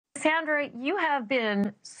Cassandra, you have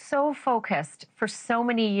been so focused for so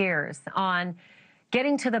many years on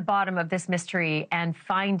getting to the bottom of this mystery and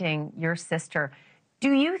finding your sister.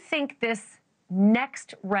 Do you think this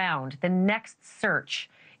next round, the next search,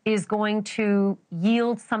 is going to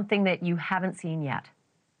yield something that you haven't seen yet?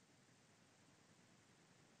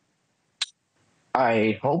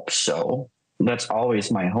 I hope so. That's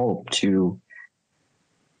always my hope, to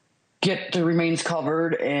get the remains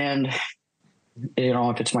covered, and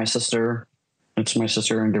if it's my sister, it's my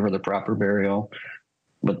sister, and give her the proper burial.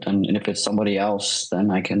 But then if it's somebody else, then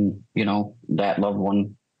I can, that loved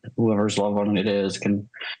one, whoever's loved one it is, can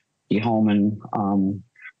be home and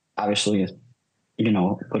obviously,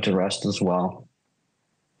 put to rest as well.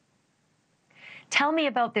 Tell me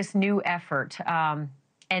about this new effort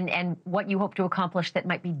and what you hope to accomplish that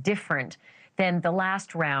might be different than the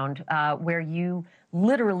last round where you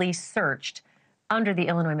literally searched under the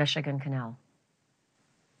Illinois-Michigan Canal.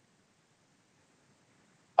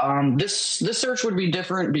 This search would be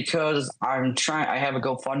different because I have a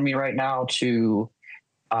GoFundMe right now to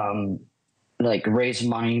raise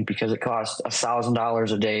money, because it costs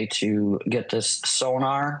 $1,000 a day to get this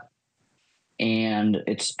sonar. And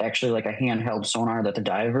it's actually like a handheld sonar that the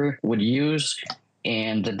diver would use,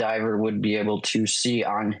 and the diver would be able to see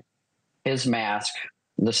on his mask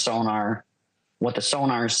the sonar, what the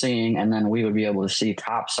sonar is seeing, and then we would be able to see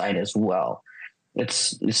topside as well.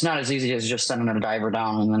 It's not as easy as just sending a diver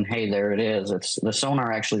down and then, hey, there it is. It's the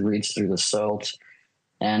sonar actually reads through the silt,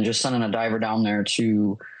 and just sending a diver down there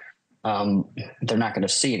to they're not going to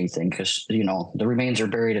see anything, because the remains are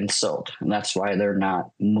buried in silt, and that's why they're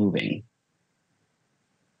not moving.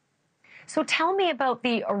 So tell me about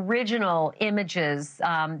the original images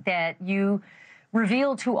that you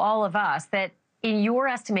revealed to all of us that, in your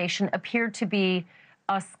estimation, appeared to be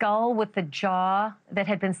a skull with the jaw that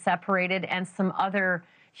had been separated and some other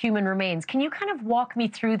human remains. Can you kind of walk me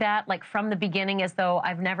through that, like from the beginning, as though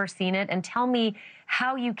I've never seen it, and tell me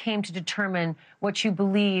how you came to determine what you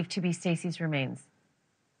believe to be Stacy's remains?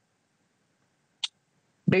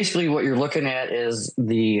 Basically, what you're looking at is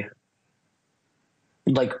that's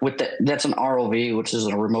an ROV, which is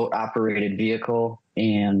a remote operated vehicle,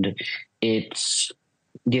 and it's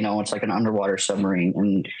like an underwater submarine,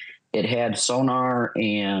 and it had sonar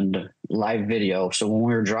and live video. So when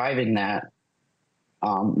we were driving that,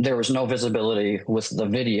 there was no visibility with the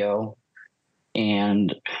video,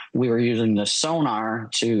 and we were using the sonar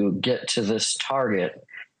to get to this target.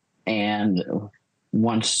 And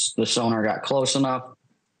once the sonar got close enough,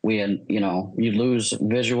 we had, you lose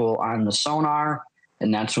visual on the sonar,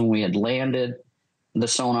 and that's when we had landed the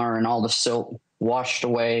sonar, and all the silt washed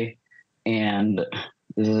away. And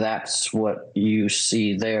that's what you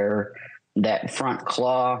see there. That front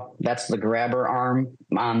claw, that's the grabber arm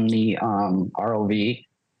on the ROV.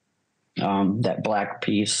 That black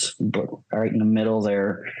piece right in the middle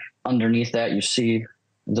there. Underneath that, you see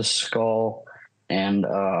the skull and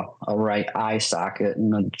a right eye socket,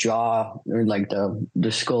 and the jaw, or like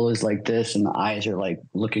the skull is like this, and the eyes are like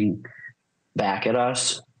looking back at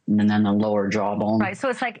us. And then the lower jawbone, right? So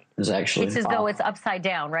it's like it's as though it's upside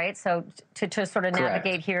down, right? So to sort of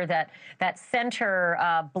navigate here, that center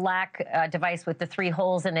black device with the 3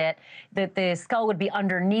 holes in it, that the skull would be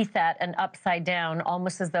underneath that and upside down,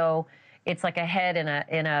 almost as though it's like a head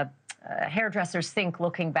in a hairdresser's sink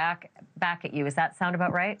looking back at you. Does that sound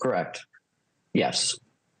about right? Correct. Yes.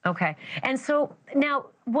 Okay. And so now,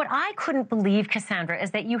 what I couldn't believe, Cassandra,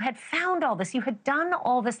 is that you had found all this. You had done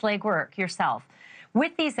all this legwork yourself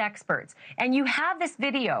with these experts, and you have this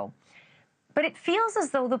video, but it feels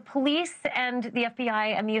as though the police and the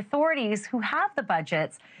FBI and the authorities who have the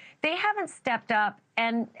budgets, they haven't stepped up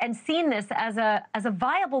and seen this as a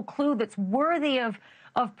viable clue that's worthy of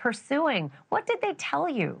pursuing. What did they tell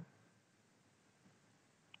you?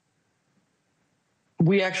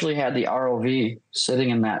 We actually had the ROV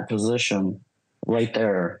sitting in that position right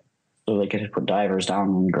there, so they could put divers down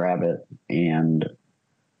and grab it. And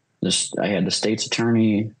I had the state's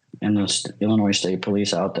attorney and the Illinois State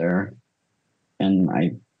Police out there, and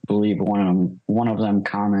I believe one of them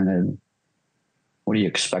commented, "What do you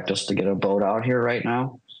expect us to get a boat out here right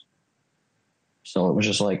now?" So it was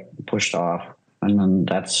just like pushed off, and then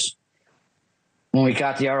that's when we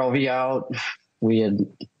got the ROV out. We had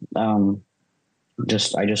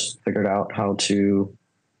I just figured out how to,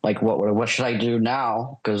 like, what should I do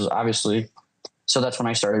now? Because obviously, so that's when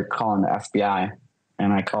I started calling the FBI.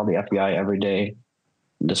 And I called the FBI every day,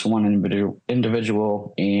 this one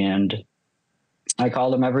individual, and I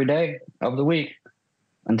called him every day of the week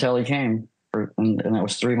until he came. And it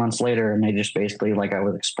was 3 months later, and they just basically, like I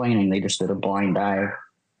was explaining, they just did a blind dive.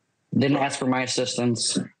 Didn't ask for my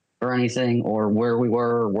assistance. or anything, or where we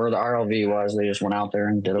were, or where the ROV was. They just went out there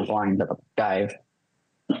and did a blind dive.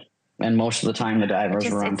 And most of the time, the divers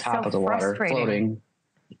were on top of the water, floating.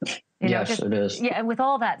 Yes, it is. Yeah, and with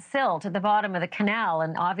all that silt at the bottom of the canal,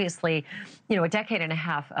 and obviously, you know, a decade and a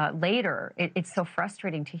half later, it's so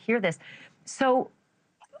frustrating to hear this. So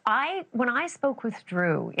when I spoke with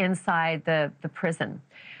Drew inside the prison,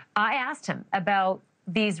 I asked him about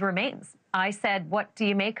these remains. I said, what do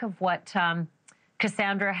you make of what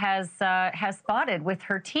Cassandra has spotted with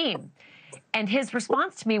her team? And his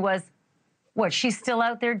response to me was, what, she's still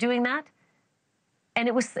out there doing that? And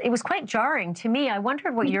it was quite jarring to me. I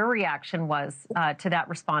wondered what your reaction was to that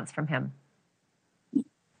response from him.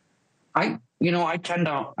 I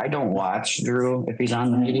don't watch Drew if he's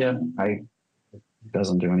on the media. It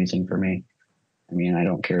doesn't do anything for me. I mean, I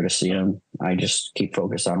don't care to see him. I just keep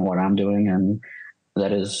focused on what I'm doing, and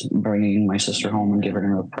that is bringing my sister home and giving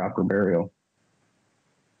her a proper burial.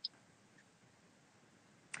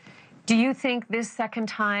 Do you think this second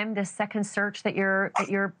search that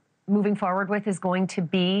you're moving forward with is going to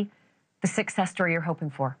be the success story you're hoping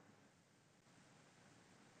for?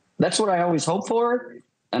 That's what I always hope for.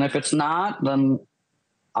 And if it's not, then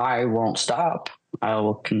I won't stop. I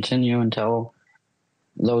will continue until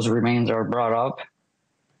those remains are brought up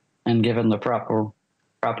and given the proper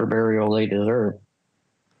burial they deserve.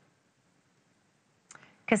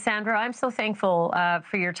 Cassandra, I'm so thankful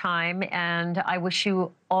for your time, and I wish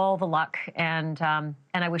you all the luck, and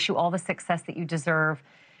I wish you all the success that you deserve.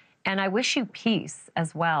 And I wish you peace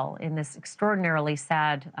as well in this extraordinarily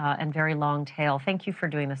sad and very long tale. Thank you for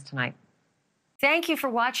doing this tonight. Thank you for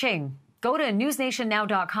watching. Go to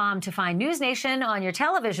newsnationnow.com to find NewsNation on your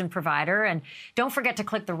television provider. And don't forget to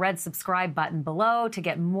click the red subscribe button below to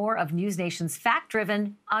get more of NewsNation's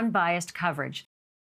fact-driven, unbiased coverage.